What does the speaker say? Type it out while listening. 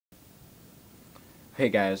Hey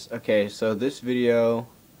guys, okay, so this video,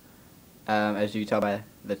 as you can tell by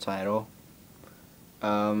the title,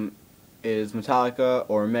 is Metallica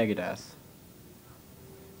or Megadeth.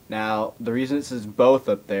 Now, the reason this is both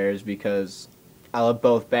up there is because I love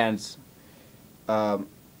both bands, um,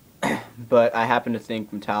 but I happen to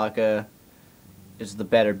think Metallica is the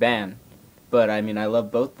better band. But, I mean, I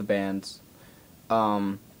love both the bands.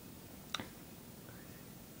 Um,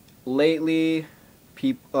 Lately,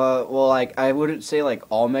 well, like, I wouldn't say, like,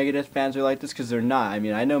 all Megadeth fans are like this, because they're not. I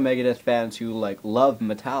mean, I know Megadeth fans who, like, love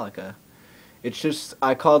Metallica. It's just,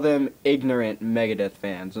 I call them ignorant Megadeth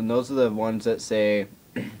fans, and those are the ones that say,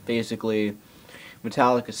 basically,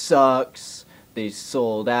 Metallica sucks, they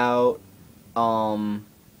sold out,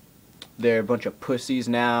 they're a bunch of pussies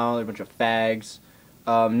now, they're a bunch of fags.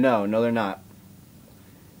 No, they're not.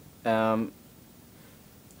 Um,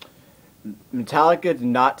 Metallica did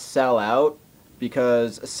not sell out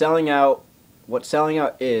because what selling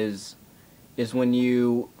out is when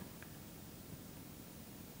you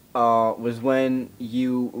was when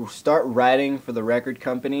you start writing for the record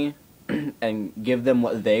company and give them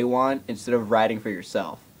what they want instead of writing for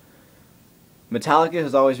yourself. Metallica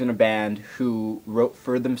has always been a band who wrote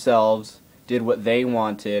for themselves, did what they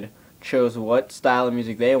wanted, chose what style of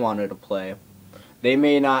music they wanted to play. They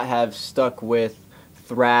may not have stuck with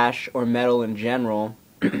thrash or metal in general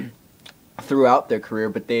throughout their career,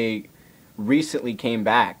 but they recently came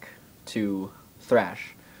back to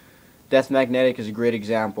thrash. Death Magnetic is a great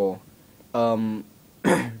example. Lots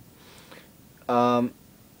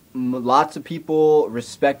of people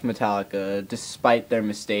respect Metallica despite their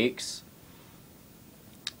mistakes.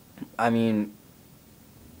 I mean,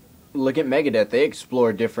 look at Megadeth. They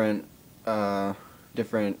explore different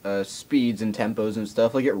speeds and tempos and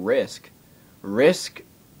stuff. Look at Risk.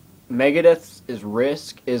 Megadeth's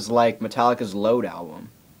Risk is like Metallica's Load album.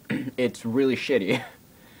 It's really shitty.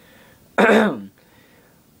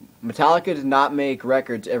 Metallica did not make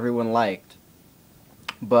records everyone liked,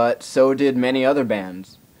 but so did many other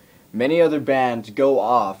bands. Many other bands go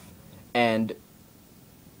off and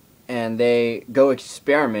they go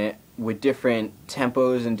experiment with different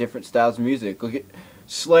tempos and different styles of music. Look at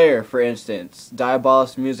Slayer, for instance.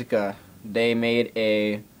 Diabolus Musica. They made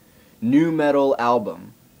a new metal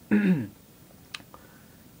album.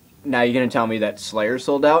 Now you're going to tell me that Slayer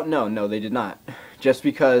sold out? No, they did not. Just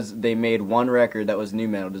because they made one record that was new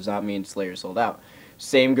metal does not mean Slayer sold out.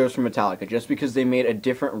 Same goes for Metallica. Just because they made a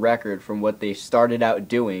different record from what they started out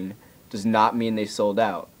doing does not mean they sold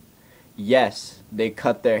out. Yes, they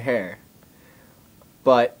cut their hair.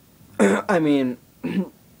 But, I mean,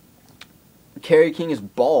 Kerry King is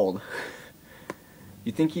bald.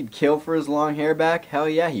 You think he'd kill for his long hair back? Hell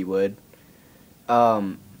yeah, he would.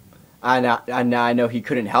 I know he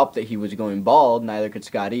couldn't help that he was going bald, neither could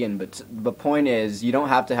Scott Ian, but the point is, you don't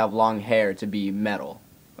have to have long hair to be metal,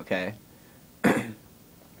 okay?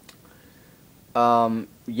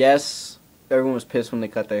 Yes, everyone was pissed when they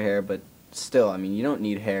cut their hair, but still, I mean, you don't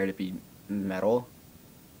need hair to be metal.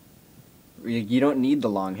 You don't need the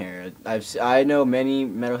long hair. I know many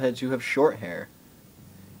metalheads who have short hair,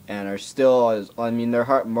 and are still,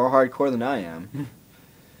 they're more hardcore than I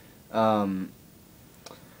am.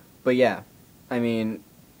 But yeah, I mean,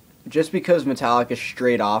 just because Metallica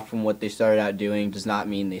strayed off from what they started out doing does not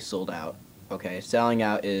mean they sold out. Okay, selling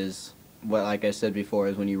out is what, like I said before,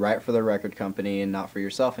 is when you write for the record company and not for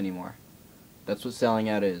yourself anymore. That's what selling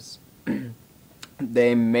out is.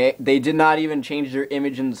 They did not even change their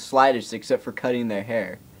image in the slightest, except for cutting their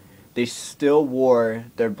hair. They still wore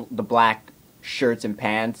the black shirts and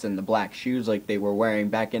pants and the black shoes like they were wearing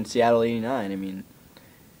back in Seattle '89. I mean,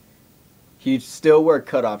 he'd still wear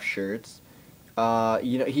cutoff shirts.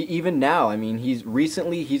 He even now. I mean, he's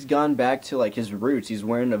gone back to like his roots. He's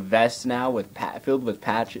wearing a vest now filled with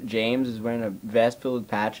patches. James is wearing a vest filled with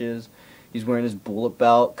patches. He's wearing his bullet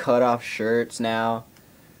belt, cutoff shirts now.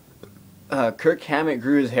 Kirk Hammett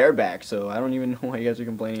grew his hair back, so I don't even know why you guys are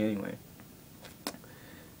complaining anyway.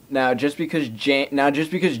 Now, just because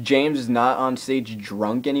James is not on stage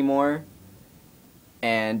drunk anymore,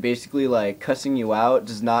 and basically like cussing you out,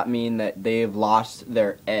 does not mean that they've lost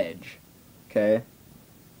their edge. Okay?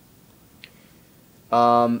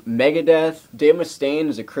 Megadeth, Dave Mustaine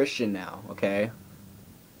is a Christian now, okay?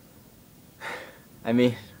 I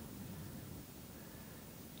mean,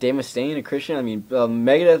 Dave Mustaine, a Christian? I mean, some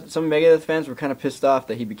Megadeth fans were kind of pissed off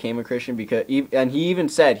that he became a Christian because, and he even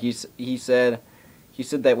said, he said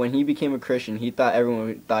that when he became a Christian, he thought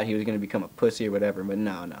everyone thought he was going to become a pussy or whatever, but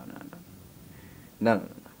no.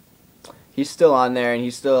 He's still on there, and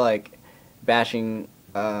he's still, like, bashing,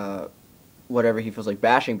 whatever he feels like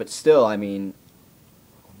bashing, but still, I mean,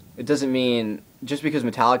 it doesn't mean, just because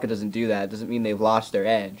Metallica doesn't do that, it doesn't mean they've lost their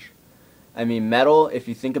edge. I mean, metal, if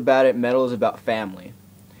you think about it, metal is about family.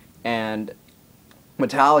 And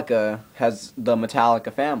Metallica has the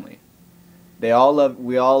Metallica family. We all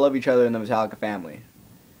love each other in the Metallica family.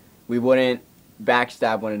 We wouldn't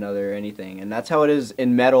backstab one another or anything. And that's how it is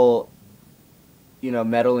in metal,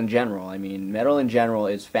 metal in general. I mean, metal in general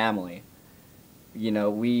is family.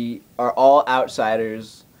 We are all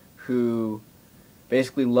outsiders who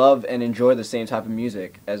basically love and enjoy the same type of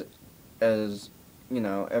music as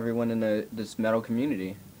everyone in this metal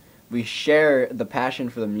community. We share the passion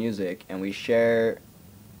for the music, and we share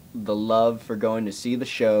the love for going to see the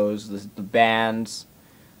shows, the bands.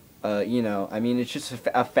 I mean, it's just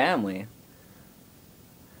a family.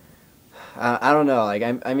 I don't know. Like,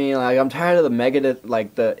 I'm tired of the Megadeth,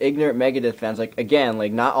 like the ignorant Megadeth fans. Like, again,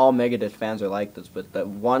 like not all Megadeth fans are like this, but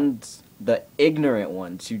the ignorant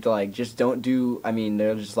ones who like just don't do. I mean,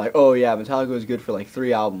 they're just like, oh yeah, Metallica was good for like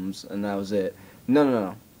 3 albums and that was it.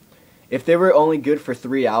 No. If they were only good for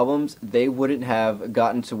 3 albums, they wouldn't have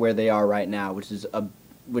gotten to where they are right now, which is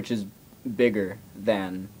bigger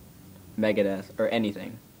than Megadeth or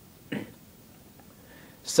anything.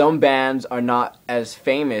 Some bands are not as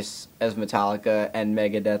famous as Metallica and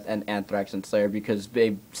Megadeth and Anthrax and Slayer because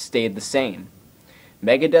they stayed the same.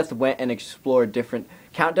 Megadeth went and explored different...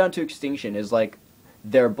 Countdown to Extinction is like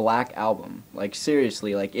their Black album. Like,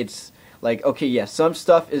 seriously, like, it's... Like, okay, yeah, some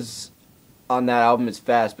stuff is on that album is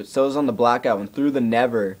fast, but so is on the Black album. Through the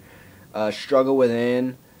Never, Struggle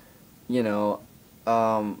Within,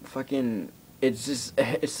 fucking...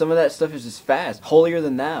 some of that stuff is just fast. Holier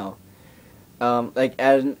Than Thou.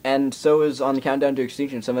 And so is on the Countdown to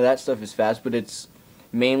Extinction. Some of that stuff is fast, but it's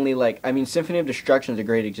mainly like, I mean, Symphony of Destruction is a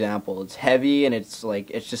great example. It's heavy and it's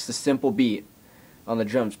just a simple beat on the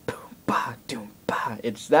drums. Boom, ba, doom, ba.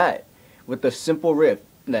 It's that with the simple riff.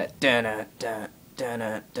 That da da da da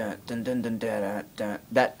da da da da da.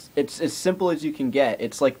 That it's as simple as you can get.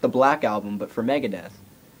 It's like the Black album, but for Megadeth.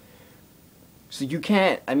 So you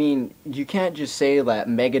can't just say that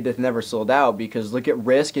Megadeth never sold out, because look at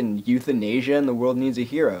Risk and Euthanasia and The World Needs a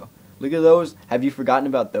Hero. Look at those. Have you forgotten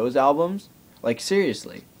about those albums? Like,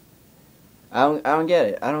 seriously. I don't get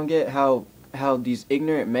it. I don't get how these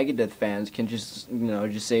ignorant Megadeth fans can just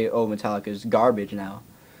say, oh, Metallica is garbage now.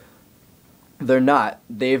 They're not.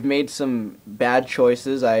 They've made some bad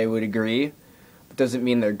choices, I would agree. It doesn't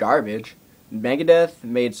mean they're garbage. Megadeth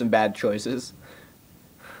made some bad choices.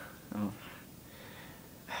 Oh.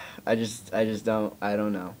 I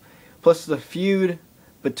don't know. Plus, the feud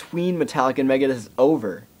between Metallica and Megadeth is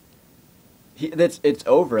over. It's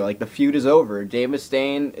over. Like, the feud is over. Dave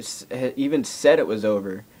Mustaine even said it was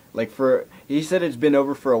over. Like, he said it's been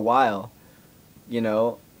over for a while.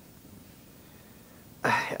 And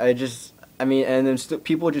then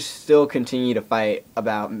people just still continue to fight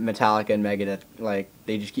about Metallica and Megadeth. Like,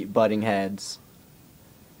 they just keep butting heads.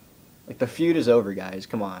 Like, the feud is over, guys.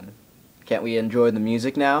 Come on. Can't we enjoy the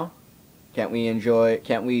music now? Can't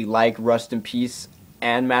we like Rust in Peace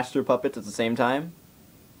and Master of Puppets at the same time?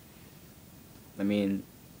 I mean,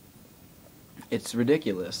 it's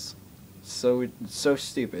ridiculous. It's so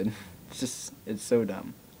stupid. It's so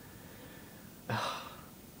dumb.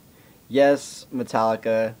 Yes,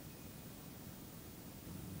 Metallica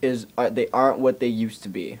they aren't what they used to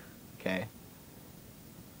be, okay?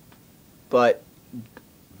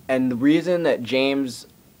 And the reason that James,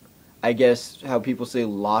 I guess how people say,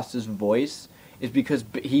 lost his voice is because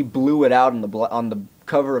he blew it out on the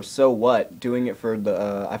cover of So What, doing it for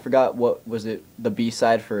the I forgot what was it, the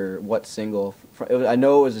B-side for what single. I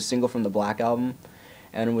know it was a single from the Black album,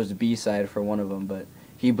 and it was a B-side for one of them, but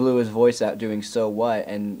he blew his voice out doing So What,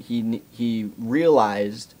 and he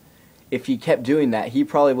realized if he kept doing that, he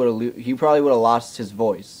probably would have lost his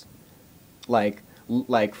voice, like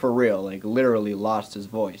for real, like literally lost his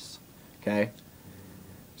voice. Okay.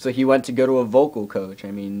 So he went to go to a vocal coach. I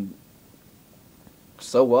mean,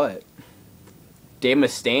 so what? Dave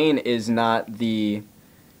Mustaine is not he's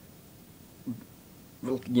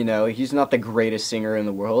not the greatest singer in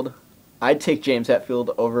the world. I'd take James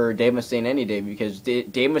Hetfield over Dave Mustaine any day, because Dave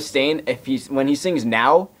Mustaine, when he sings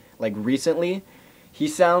now, like recently, he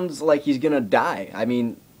sounds like he's gonna die. I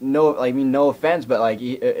mean, no offense, but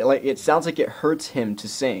it sounds like it hurts him to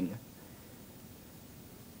sing.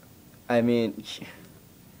 I mean,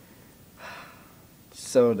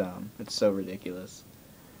 so dumb. It's so ridiculous.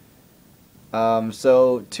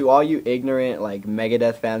 So to all you ignorant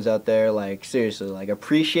Megadeth fans out there, seriously,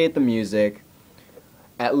 appreciate the music.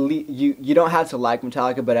 At least you don't have to like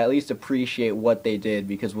Metallica, but at least appreciate what they did,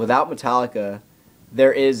 because without Metallica,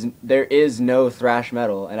 there is no thrash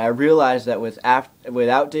metal, and I realized that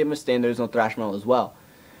without Dave Mustaine, there's no thrash metal as well.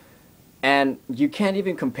 And you can't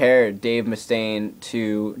even compare Dave Mustaine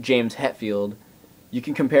to James Hetfield. You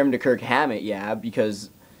can compare him to Kirk Hammett, yeah, because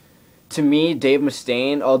to me, Dave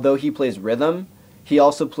Mustaine, although he plays rhythm, he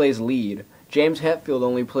also plays lead. James Hetfield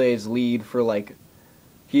only plays lead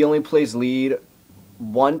he only plays lead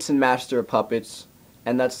once in Master of Puppets,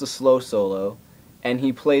 and that's the slow solo. And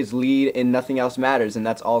he plays lead in Nothing Else Matters, and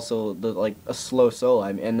that's also a slow solo.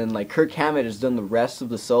 And then Kirk Hammett has done the rest of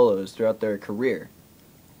the solos throughout their career.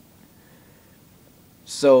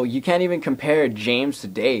 So you can't even compare James to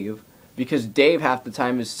Dave, because Dave half the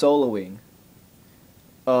time is soloing,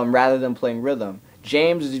 rather than playing rhythm.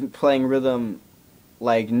 James is playing rhythm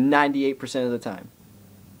 98% of the time.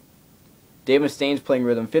 Dave Mustaine's playing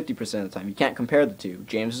rhythm 50% of the time. You can't compare the two.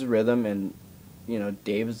 James is rhythm, and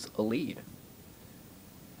Dave is a lead.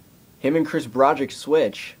 Him and Chris Broderick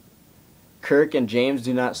switch. Kirk and James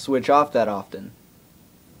do not switch off that often.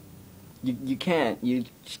 You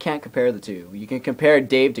just can't compare the two. You can compare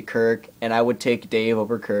Dave to Kirk, and I would take Dave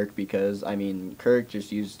over Kirk because, Kirk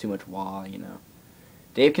just uses too much wah,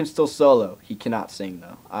 Dave can still solo. He cannot sing,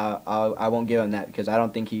 though. I won't give him that because I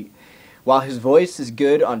don't think while his voice is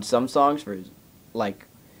good on some songs for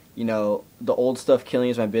the old stuff, Killing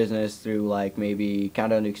Is My Business, through maybe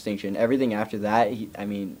Countdown to Extinction, everything after that,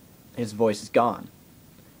 his voice is gone.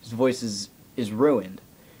 His voice is ruined.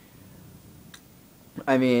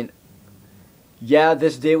 Yeah,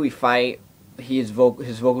 This Day We Fight, his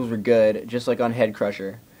vocals were good, just like on Head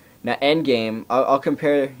Crusher. Now, Endgame, I'll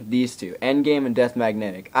compare these two, Endgame and Death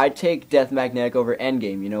Magnetic. I take Death Magnetic over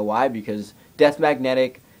Endgame. You know why? Because Death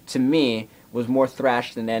Magnetic, to me, was more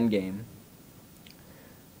thrash than Endgame.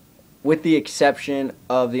 With the exception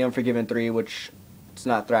of The Unforgiven 3, which it's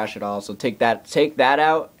not thrash at all. So take that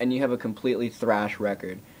out, and you have a completely thrash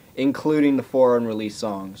record, including the 4 unreleased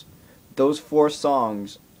songs. Those 4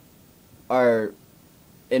 songs are,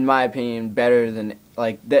 in my opinion, better than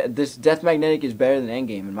this. Death Magnetic is better than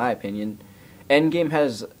Endgame, in my opinion. Endgame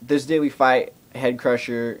has This Day We Fight, Head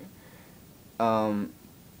Crusher.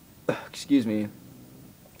 Excuse me.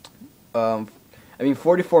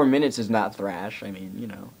 44 minutes is not thrash.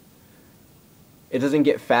 It doesn't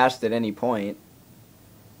get fast at any point.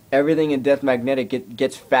 Everything in Death Magnetic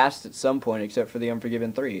gets fast at some point, except for The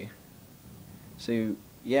Unforgiven 3. So,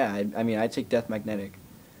 yeah, I take Death Magnetic.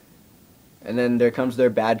 And then there comes their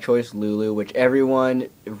Bad Choice Lulu, which everyone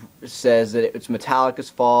says that it's Metallica's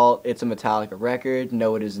fault. It's a Metallica record.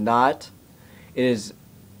 No, it is not. It's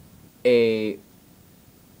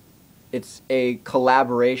a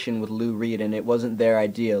collaboration with Lou Reed, and it wasn't their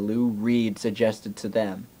idea. Lou Reed suggested to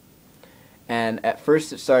them. And at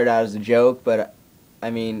first it started out as a joke, but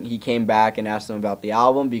he came back and asked them about the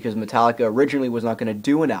album because Metallica originally was not going to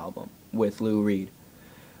do an album with Lou Reed.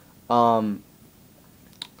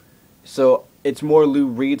 So it's more Lou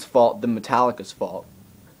Reed's fault than Metallica's fault.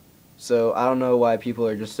 So I don't know why people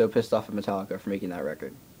are just so pissed off at Metallica for making that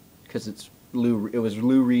record, because it was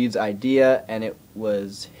Lou Reed's idea, and it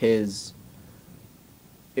was his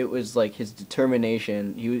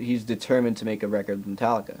determination. He's determined to make a record with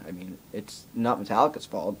Metallica. It's not Metallica's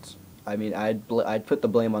fault. I'd put the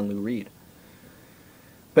blame on Lou Reed.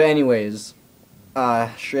 But anyways,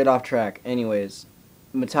 straight off track. Anyways,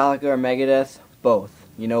 Metallica or Megadeth? Both.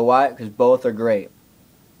 You know why? Because both are great.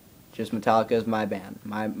 Just Metallica is my band.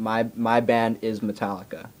 My band is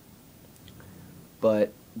Metallica.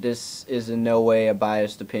 But this is in no way a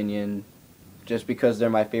biased opinion. Just because they're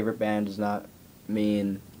my favorite band does not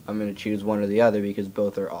mean I'm going to choose one or the other, because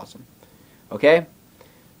both are awesome. Okay?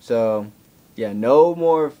 So, yeah, no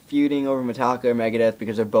more feuding over Metallica or Megadeth,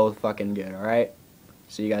 because they're both fucking good, alright?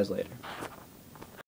 See you guys later.